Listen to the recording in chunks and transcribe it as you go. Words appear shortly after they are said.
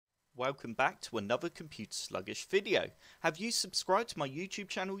welcome back to another Computer Sluggish video. Have you subscribed to my YouTube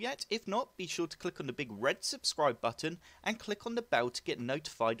channel yet? If not, be sure to click on the big red subscribe button and click on the bell to get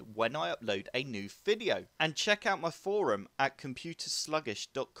notified when I upload a new video. And check out my forum at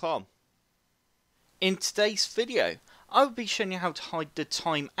computersluggish.com. In today's video, I will be showing you how to hide the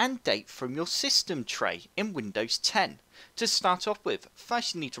time and date from your system tray in Windows 10. To start off with,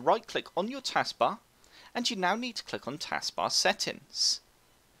 first you need to right click on your taskbar, and you now need to click on Taskbar Settings.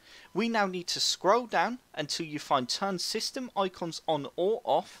 We now need to scroll down until you find Turn System Icons On or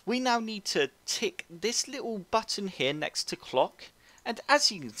Off. We now need to tick this little button here next to Clock, and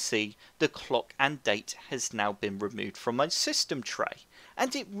as you can see, the clock and date has now been removed from my system tray.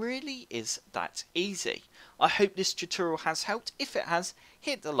 And it really is that easy. I hope this tutorial has helped. If it has,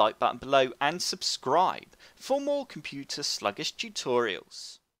 hit the like button below and subscribe for more Computer Sluggish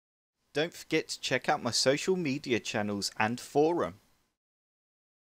tutorials. Don't forget to check out my social media channels and forum.